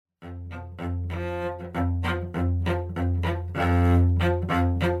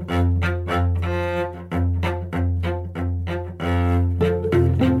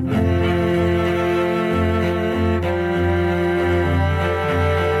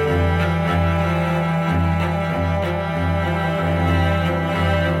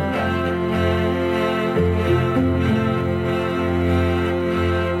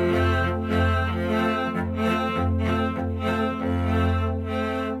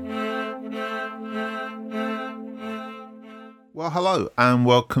Well, hello and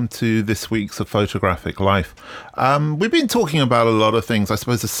welcome to this week's of Photographic Life. We've been talking about a lot of things, I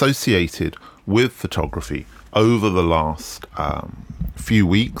suppose, associated with photography over the last few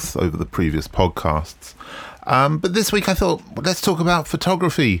weeks, over the previous podcasts. But this week I thought, well, let's talk about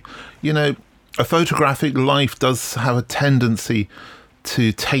photography. You know, a photographic life does have a tendency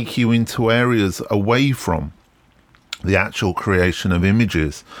to take you into areas away from the actual creation of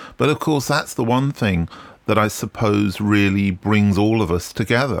images. But of course, that's the one thing that I suppose really brings all of us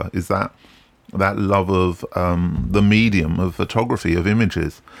together, is that love of the medium of photography, of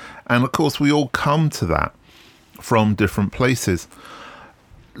images. And of course, we all come to that from different places.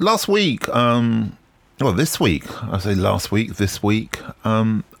 This week, I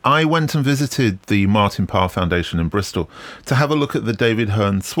went and visited the Martin Parr Foundation in Bristol to have a look at the David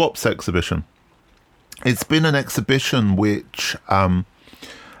Hearn Swaps exhibition. It's been an exhibition which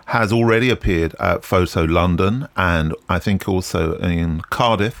has already appeared at Photo London and I think also in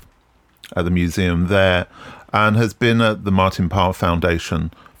Cardiff at the museum there, and has been at the Martin Parr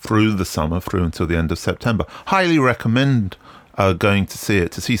Foundation through the summer, through until the end of September. Highly recommend going to see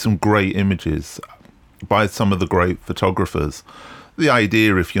it, to see some great images by some of the great photographers. The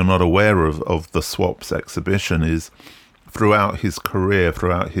idea, if you're not aware of the Swaps exhibition, is throughout his career,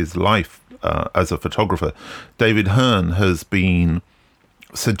 throughout his life as a photographer, David Hearn has been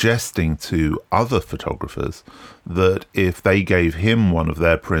suggesting to other photographers that if they gave him one of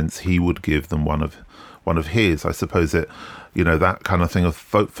their prints, he would give them one of his. I suppose it, that kind of thing of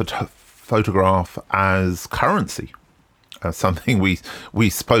photograph as currency. Something we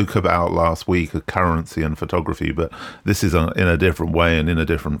spoke about last week, of currency and photography, but this is in a different way and in a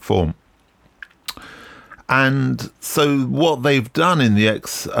different form. And so what they've done in the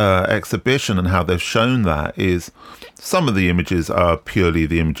exhibition and how they've shown that is some of the images are purely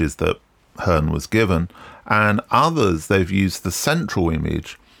the images that Hearn was given, and others they've used the central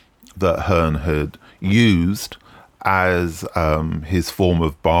image that Hearn had used as his form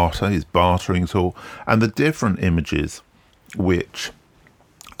of barter, his bartering tool, and the different images which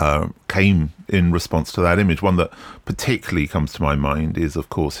came in response to that image. One that particularly comes to my mind is, of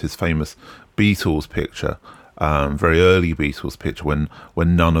course, his famous Beatles picture, very early Beatles picture when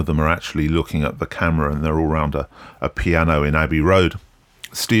none of them are actually looking at the camera and they're all around a piano in Abbey Road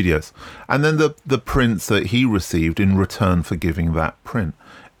Studios. And then the prints that he received in return for giving that print.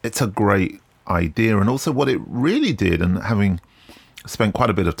 It's a great idea. And also what it really did, and having spent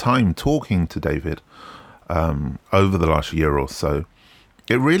quite a bit of time talking to David over the last year or so,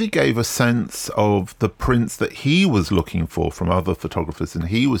 it really gave a sense of the prints that he was looking for from other photographers and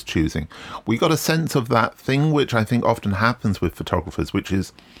he was choosing. We got a sense of that thing which I think often happens with photographers, which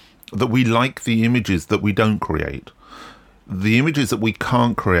is that we like the images that we don't create. The images that we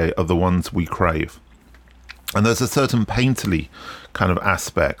can't create are the ones we crave. And there's a certain painterly kind of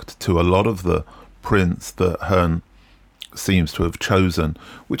aspect to a lot of the prints that Hearn seems to have chosen,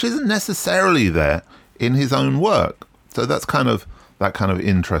 which isn't necessarily there in his own work. So that's that kind of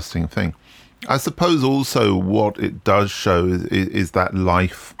interesting thing. I suppose also what it does show is that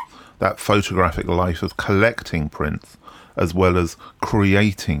life, that photographic life of collecting prints as well as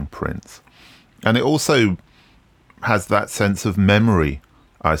creating prints. And it also has that sense of memory,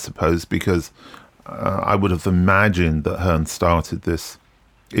 I suppose, because I would have imagined that Hearn started this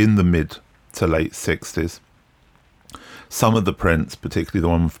in the mid to late 60s. Some of the prints, particularly the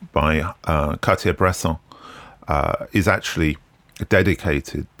one by Cartier-Bresson, is actually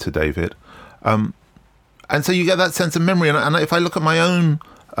dedicated to David. And so you get that sense of memory. And if I look at my own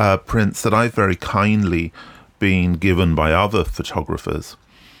prints that I've very kindly been given by other photographers,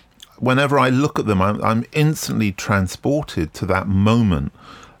 whenever I look at them, I'm instantly transported to that moment,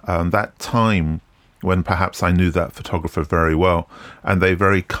 that time when perhaps I knew that photographer very well, and they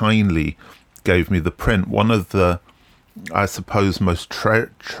very kindly gave me the print. One of the, I suppose, most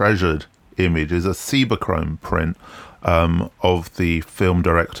treasured image is a Cibachrome print of the film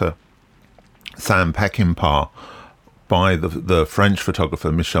director Sam Peckinpah by the French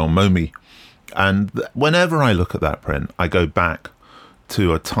photographer Michel Momy. And whenever I look at that print, I go back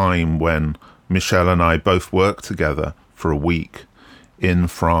to a time when Michel and I both worked together for a week in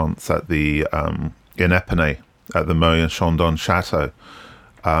France at the in Épinay at the Moët and Chandon Chateau,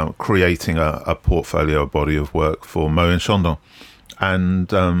 creating a portfolio, a body of work for Moët and Chandon.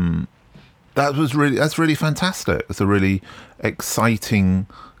 And that's really fantastic. It's a really exciting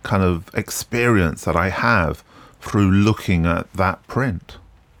kind of experience that I have through looking at that print.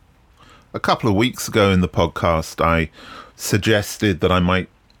 A couple of weeks ago in the podcast, I suggested that I might,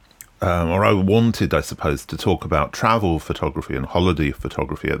 or I wanted, I suppose, to talk about travel photography and holiday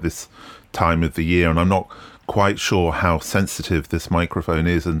photography at this time of the year. And I'm not quite sure how sensitive this microphone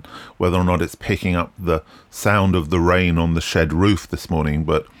is and whether or not it's picking up the sound of the rain on the shed roof this morning,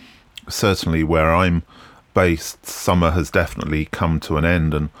 but certainly where I'm based, summer has definitely come to an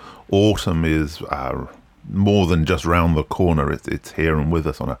end, and autumn is more than just round the corner. It's here and with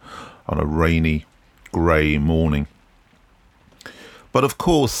us on a rainy, grey morning. But of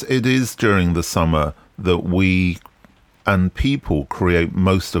course, it is during the summer that we and people create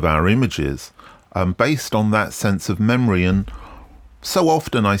most of our images based on that sense of memory. And so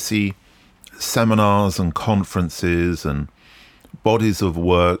often I see seminars and conferences and bodies of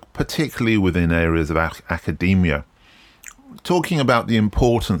work, particularly within areas of academia, talking about the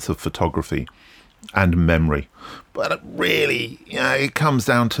importance of photography and memory. But really, it comes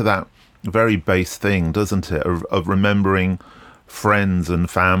down to that very base thing, doesn't it, of remembering friends and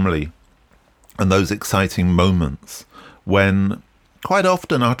family and those exciting moments when quite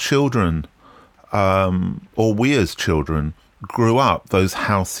often our children, or we as children, grew up, those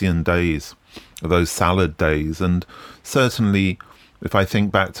halcyon days, those salad days. And certainly, if I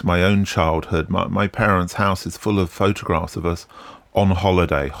think back to my own childhood, my parents' house is full of photographs of us on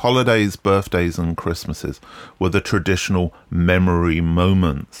holiday. Holidays, birthdays and Christmases were the traditional memory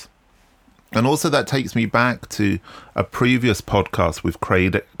moments. And also that takes me back to a previous podcast with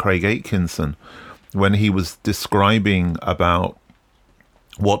Craig Aitkinson, when he was describing about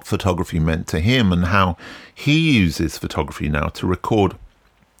what photography meant to him and how he uses photography now to record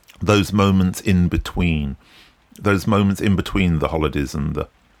those moments in between the holidays and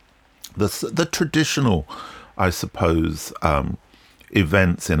the traditional, I suppose,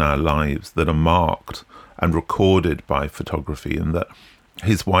 events in our lives that are marked and recorded by photography, and that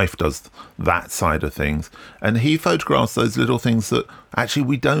his wife does that side of things, and he photographs those little things that actually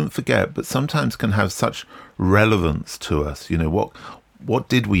we don't forget, but sometimes can have such relevance to us. What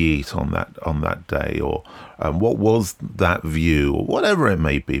did we eat on that day, or what was that view, or whatever it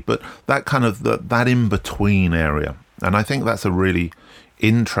may be. But that kind of that in between area, and I think that's a really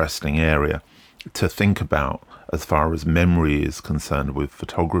interesting area to think about as far as memory is concerned with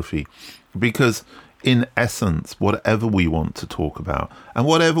photography, because in essence, whatever we want to talk about and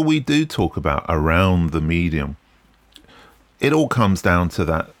whatever we do talk about around the medium, it all comes down to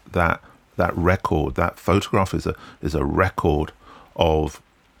that record. That photograph is a record of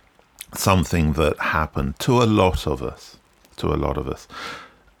something that happened to a lot of us.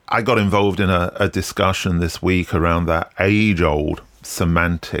 I got involved in a discussion this week around that age-old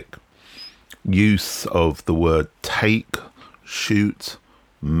semantic use of the word take, shoot,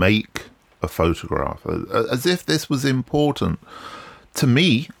 make a photograph, as if this was important. To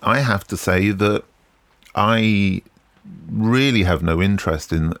me, I have to say that I really have no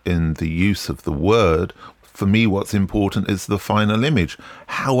interest in the use of the word. For me, what's important is the final image.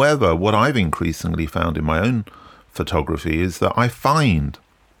 However, what I've increasingly found in my own photography is that I find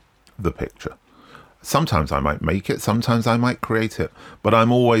the picture. Sometimes I might make it, sometimes I might create it, but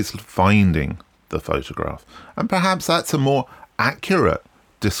I'm always finding the photograph. And perhaps that's a more accurate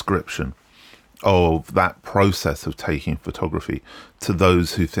description of that process of taking photography to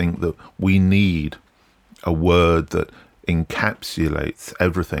those who think that we need a word that encapsulates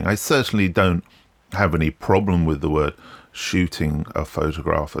everything. I certainly don't have any problem with the word shooting a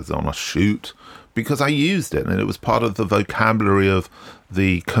photograph as on a shoot, because I used it and it was part of the vocabulary of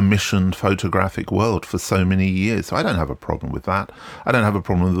the commissioned photographic world for so many years. So I don't have a problem with that. I don't have a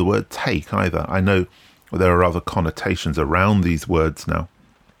problem with the word take either. I know there are other connotations around these words now,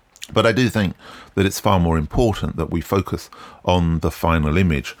 but I do think that it's far more important that we focus on the final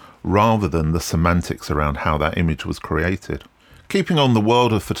image rather than the semantics around how that image was created. Keeping on the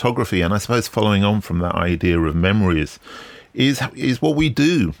world of photography, and I suppose following on from that idea of memories, is what we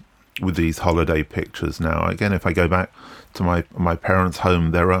do with these holiday pictures now. Again, if I go back to my parents'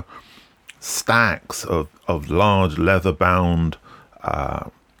 home, there are stacks of large leather-bound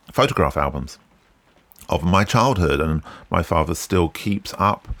photograph albums of my childhood, and my father still keeps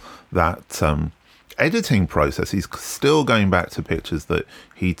up that editing process. He's still going back to pictures that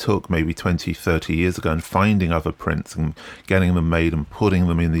he took maybe 20, 30 years ago and finding other prints and getting them made and putting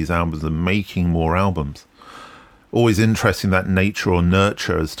them in these albums and making more albums. Always interesting, that nature or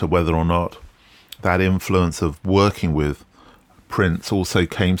nurture, as to whether or not that influence of working with prints also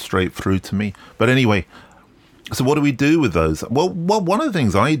came straight through to me. But anyway, so what do we do with those? Well, one of the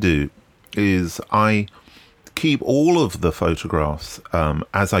things I do is I keep all of the photographs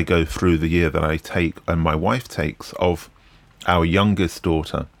as I go through the year that I take and my wife takes of our youngest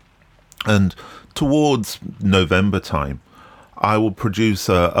daughter. And towards November time, I will produce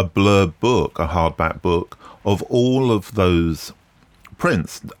a blurb book, a hardback book of all of those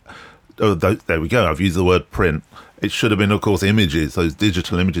prints. there we go. I've used the word print. It should have been, of course, images, those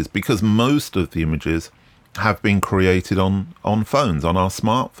digital images, because most of the images have been created on phones, on our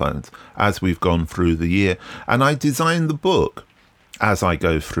smartphones, as we've gone through the year. And I designed the book as I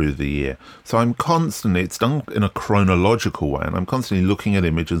go through the year. So I'm constantly, it's done in a chronological way, and I'm constantly looking at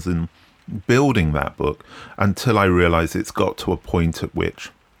images and building that book until I realize it's got to a point at which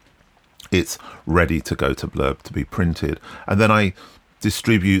it's ready to go to blurb, to be printed. And then I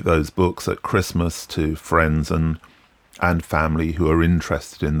distribute those books at Christmas to friends and family who are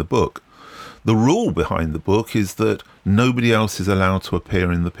interested in the book. The rule behind the book is that nobody else is allowed to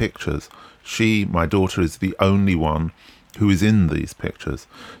appear in the pictures. My daughter, is the only one who is in these pictures.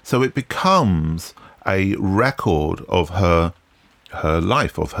 So it becomes a record of her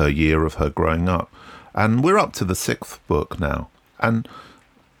life, of her year, of her growing up. And we're up to the 6th book now. And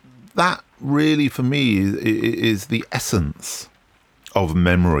that really, for me, is the essence of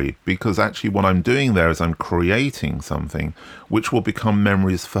memory, because actually what I'm doing there is I'm creating something which will become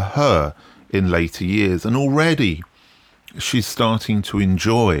memories for her in later years. And already she's starting to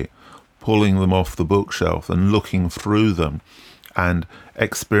enjoy pulling them off the bookshelf and looking through them and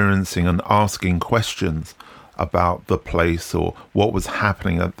experiencing and asking questions about the place or what was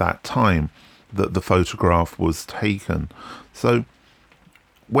happening at that time that the photograph was taken. So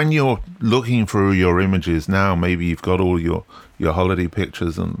when you're looking through your images now, maybe you've got all your holiday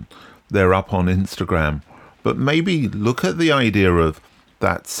pictures and they're up on Instagram, but maybe look at the idea of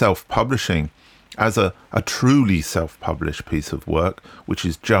that self-publishing as a truly self-published piece of work, which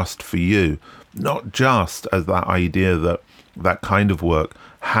is just for you, not just as that idea that that kind of work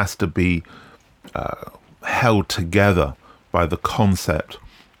has to be held together by the concept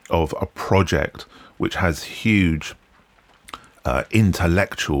of a project which has huge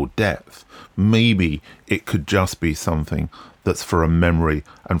intellectual depth. Maybe it could just be something that's for a memory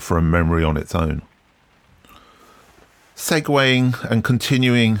and for a memory on its own. Segueing and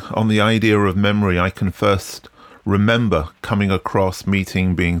continuing on the idea of memory, I can first remember coming across,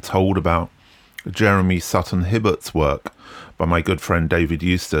 meeting, being told about Jeremy Sutton-Hibbert's work by my good friend David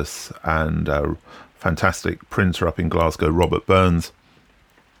Eustace and a fantastic printer up in Glasgow, Robert Burns,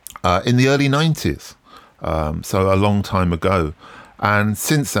 in the early 90s, so a long time ago. And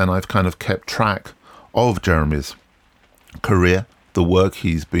since then, I've kind of kept track of Jeremy's career, the work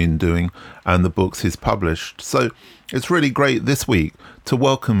he's been doing, and the books he's published. So it's really great this week to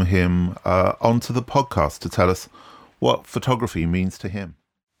welcome him onto the podcast to tell us what photography means to him.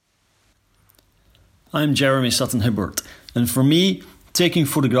 I'm Jeremy Sutton-Hibbert, and for me, taking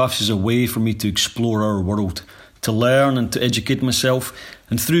photographs is a way for me to explore our world, to learn and to educate myself,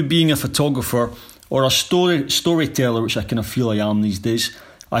 and through being a photographer or a storyteller, which I kind of feel I am these days,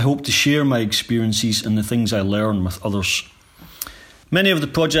 I hope to share my experiences and the things I learn with others. Many of the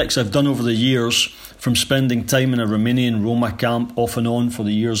projects I've done over the years, from spending time in a Romanian Roma camp off and on for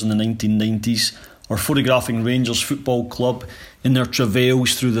the years in the 1990s, or photographing Rangers Football Club in their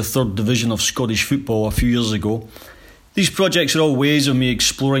travails through the 3rd Division of Scottish football a few years ago, these projects are all ways of me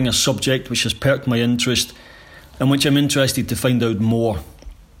exploring a subject which has perked my interest and which I'm interested to find out more.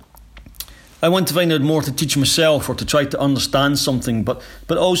 I want to find out more to teach myself or to try to understand something, but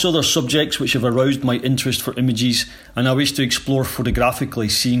also there are subjects which have aroused my interest for images, and I wish to explore photographically,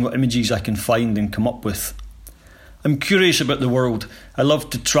 seeing what images I can find and come up with. I'm curious about the world. I love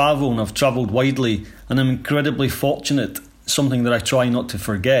to travel, and I've travelled widely, and I'm incredibly fortunate, something that I try not to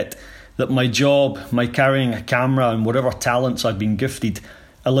forget, that my job, my carrying a camera and whatever talents I've been gifted,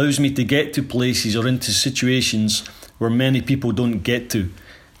 allows me to get to places or into situations where many people don't get to,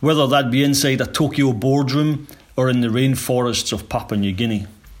 whether that be inside a Tokyo boardroom or in the rainforests of Papua New Guinea.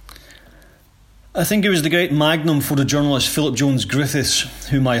 I think it was the great Magnum photojournalist Philip Jones Griffiths,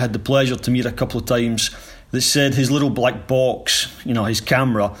 whom I had the pleasure to meet a couple of times, that said his little black box, his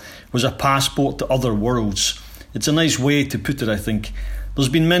camera, was a passport to other worlds. It's a nice way to put it, I think. There's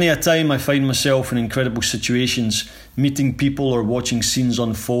been many a time I find myself in incredible situations, meeting people or watching scenes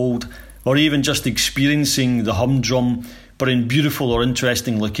unfold, or even just experiencing the humdrum, but in beautiful or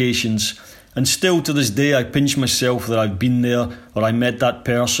interesting locations. And still to this day I pinch myself that I've been there, or I met that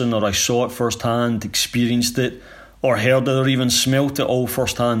person, or I saw it firsthand, experienced it, or heard it, or even smelt it all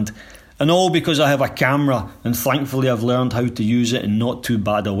firsthand. And all because I have a camera, and thankfully I've learned how to use it in not too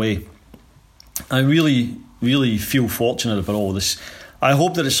bad a way. I really, really feel fortunate about all this. I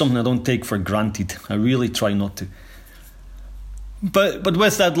hope that it's something I don't take for granted. I really try not to. But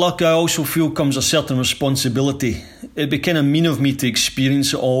with that luck, I also feel comes a certain responsibility. It'd be kind of mean of me to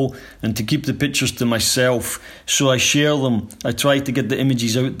experience it all and to keep the pictures to myself, so I share them. I try to get the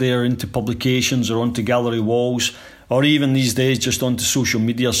images out there into publications or onto gallery walls, or even these days just onto social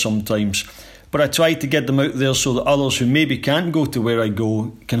media sometimes. But I try to get them out there so that others who maybe can't go to where I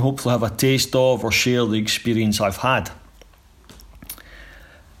go can hopefully have a taste of or share the experience I've had.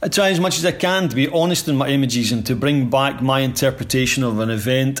 I try as much as I can to be honest in my images and to bring back my interpretation of an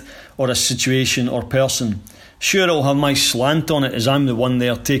event or a situation or person. Sure, I'll have my slant on it as I'm the one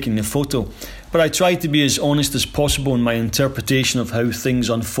there taking the photo, but I try to be as honest as possible in my interpretation of how things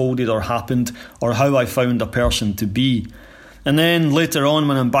unfolded or happened, or how I found a person to be. And then later on,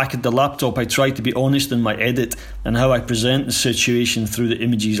 when I'm back at the laptop, I try to be honest in my edit and how I present the situation through the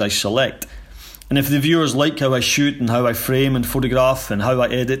images I select. And if the viewers like how I shoot and how I frame and photograph and how I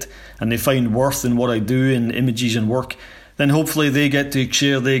edit, and they find worth in what I do in images and work, then hopefully they get to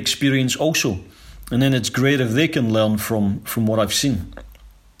share the experience also. And then it's great if they can learn from what I've seen.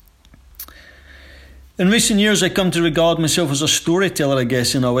 In recent years, I come to regard myself as a storyteller, I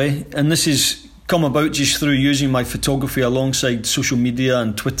guess, in a way. And this has come about just through using my photography alongside social media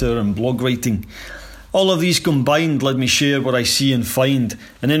and Twitter and blog writing. All of these combined let me share what I see and find.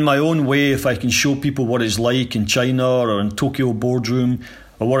 And in my own way, if I can show people what it's like in China or in Tokyo boardroom,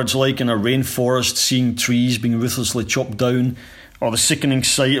 or what it's like in a rainforest seeing trees being ruthlessly chopped down, or the sickening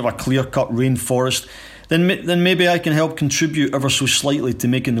sight of a clear-cut rainforest, then maybe I can help contribute ever so slightly to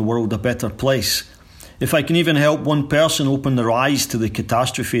making the world a better place. If I can even help one person open their eyes to the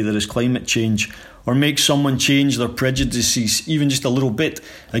catastrophe that is climate change, or make someone change their prejudices even just a little bit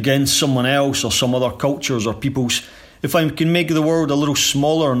against someone else or some other cultures or peoples, if I can make the world a little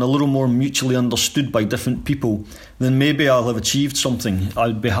smaller and a little more mutually understood by different people, then maybe I'll have achieved something.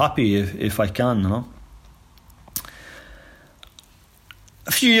 I'd be happy if I can, you know.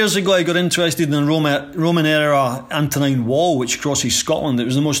 A few years ago, I got interested in the Roman-era Antonine Wall, which crosses Scotland. It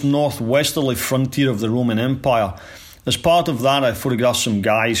was the most northwesterly frontier of the Roman Empire. As part of that, I photographed some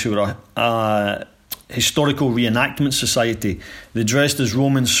guys who were a historical reenactment society. They dressed as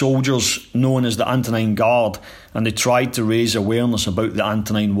Roman soldiers known as the Antonine Guard, and they tried to raise awareness about the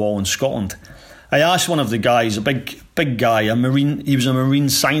Antonine Wall in Scotland. I asked one of the guys, a big guy, he was a marine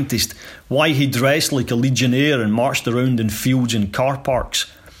scientist, why he dressed like a legionnaire and marched around in fields and car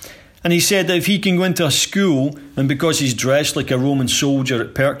parks. And he said that if he can go into a school, and because he's dressed like a Roman soldier,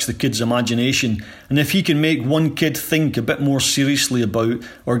 it perks the kid's imagination, and if he can make one kid think a bit more seriously about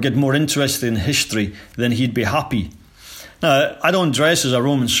or get more interested in history, then he'd be happy. Now, I don't dress as a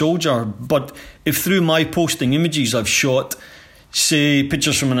Roman soldier, but if through my posting images I've shot, say,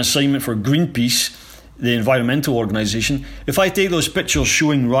 pictures from an assignment for Greenpeace, the environmental organisation, if I take those pictures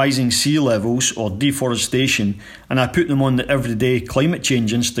showing rising sea levels or deforestation and I put them on the everyday climate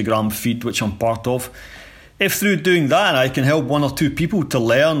change Instagram feed, which I'm part of, if through doing that I can help one or two people to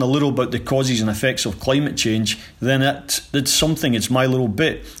learn a little about the causes and effects of climate change, then it's something, it's my little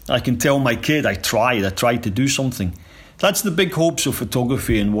bit. I can tell my kid I tried to do something. That's the big hopes of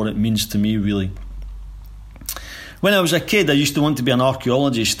photography and what it means to me, really. When I was a kid, I used to want to be an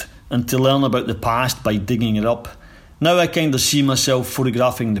archaeologist and to learn about the past by digging it up. Now I kind of see myself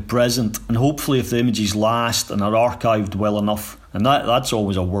photographing the present, and hopefully if the images last and are archived well enough, and that's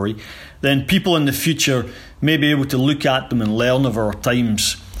always a worry, then people in the future may be able to look at them and learn of our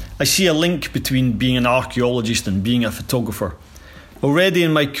times. I see a link between being an archaeologist and being a photographer. Already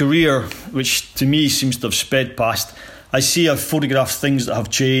in my career, which to me seems to have sped past, I see I've photographed things that have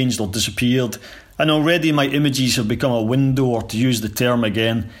changed or disappeared, and already my images have become a window, or to use the term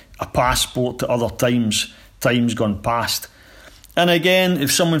again, a passport to other times gone past. And again,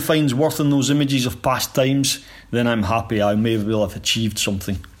 if someone finds worth in those images of past times, then I'm happy. I may well have achieved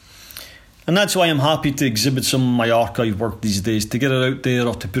something. And that's why I'm happy to exhibit some of my archive work these days, to get it out there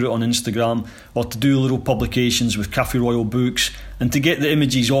or to put it on Instagram, or to do little publications with Cafe Royal Books, and to get the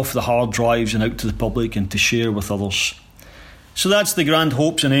images off the hard drives and out to the public and to share with others. So that's the grand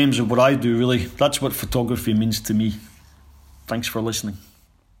hopes and aims of what I do, really. That's what photography means to me. Thanks for listening.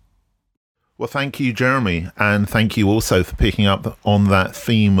 Well, thank you, Jeremy, and thank you also for picking up on that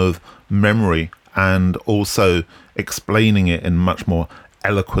theme of memory and also explaining it in a much more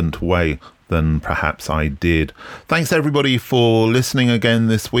eloquent way than perhaps I did. Thanks everybody for listening again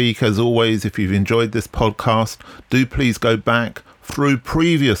this week. As always, if you've enjoyed this podcast, do please go back through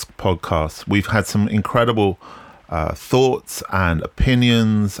previous podcasts. We've had some incredible thoughts and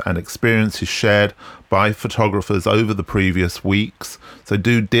opinions and experiences shared by photographers over the previous weeks. So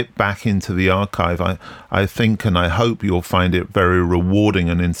do dip back into the archive. I think and I hope you'll find it very rewarding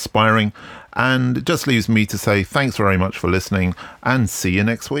and inspiring. And it just leaves me to say thanks very much for listening and see you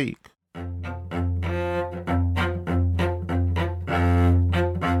next week.